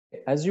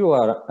As you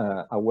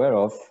are aware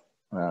of,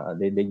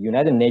 the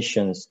United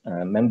Nations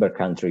member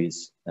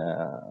countries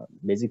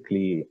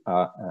basically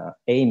are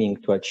aiming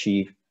to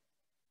achieve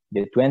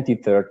the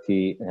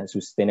 2030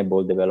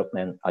 Sustainable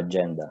Development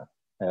Agenda.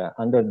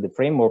 Under the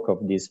framework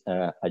of this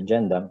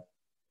agenda,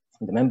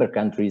 the member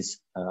countries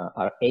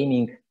are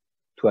aiming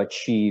to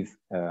achieve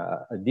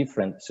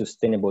different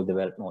Sustainable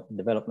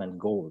Development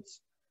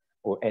Goals,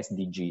 or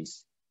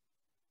SDGs.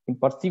 In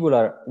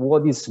particular,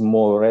 what is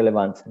more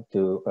relevant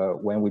to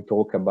when we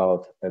talk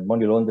about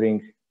money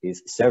laundering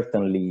is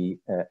certainly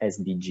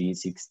SDG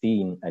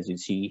 16, as you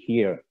see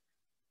here,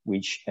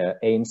 which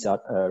aims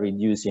at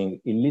reducing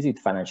illicit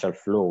financial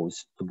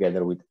flows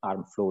together with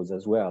armed flows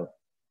as well,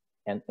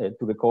 and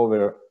to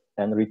recover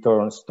and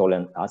return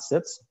stolen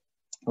assets,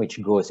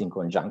 which goes in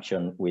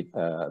conjunction with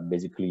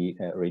basically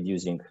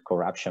reducing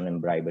corruption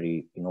and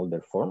bribery in all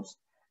their forms,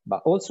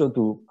 but also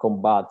to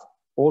combat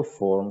all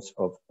forms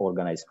of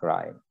organized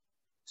crime.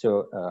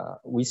 So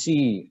we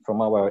see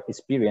from our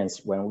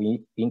experience when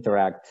we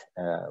interact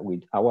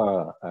with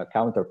our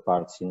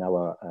counterparts in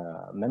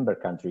our member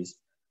countries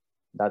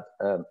that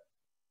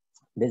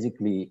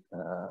basically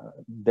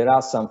there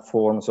are some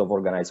forms of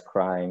organized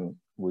crime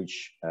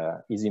which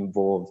is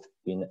involved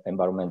in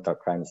environmental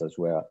crimes as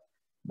well.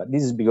 But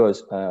this is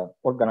because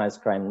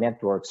organized crime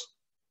networks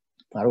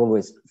are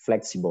always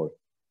flexible,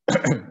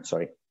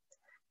 sorry,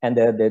 and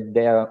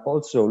they are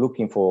also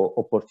looking for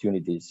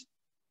opportunities.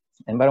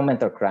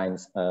 Environmental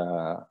crimes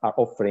are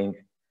offering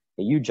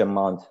a huge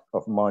amount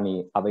of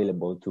money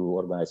available to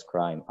organized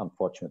crime,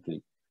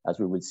 unfortunately, as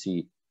we will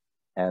see.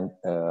 And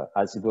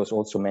as it was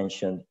also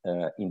mentioned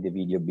in the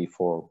video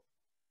before.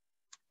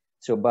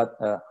 So, but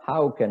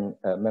how can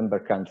member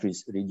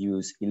countries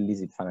reduce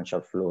illicit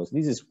financial flows?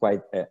 This is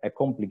quite a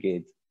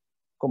complicated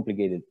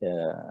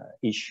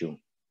issue.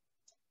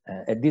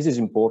 And this is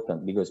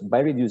important because by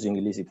reducing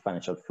illicit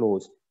financial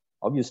flows,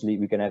 obviously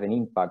we can have an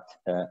impact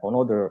on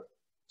other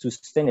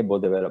sustainable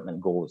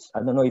development goals. I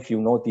don't know if you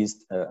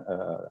noticed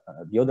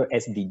the other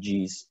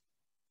SDGs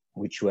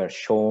which were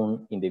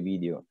shown in the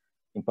video.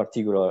 In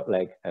particular,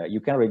 like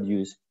you can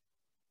reduce,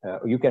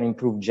 you can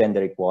improve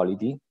gender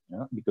equality,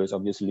 because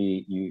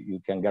obviously you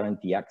can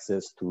guarantee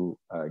access to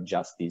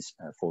justice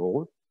for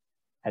all.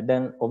 And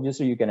then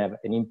obviously you can have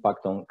an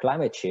impact on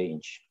climate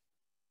change,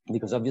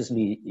 because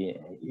obviously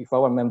if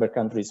our member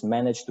countries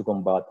manage to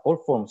combat all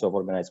forms of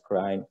organized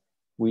crime,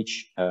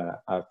 which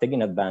are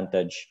taking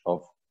advantage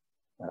of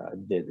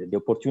the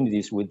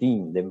opportunities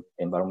within the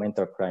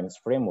environmental crimes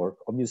framework,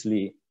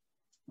 obviously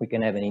we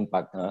can have an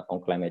impact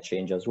on climate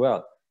change as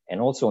well. And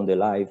also on the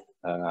life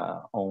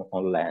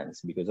on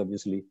lands, because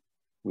obviously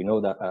we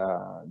know that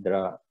there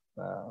are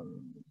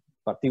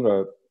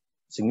particular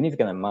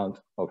significant amount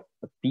of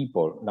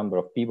number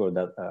of people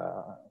that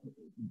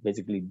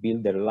basically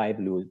build their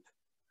livelihood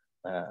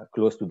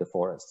close to the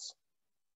forests.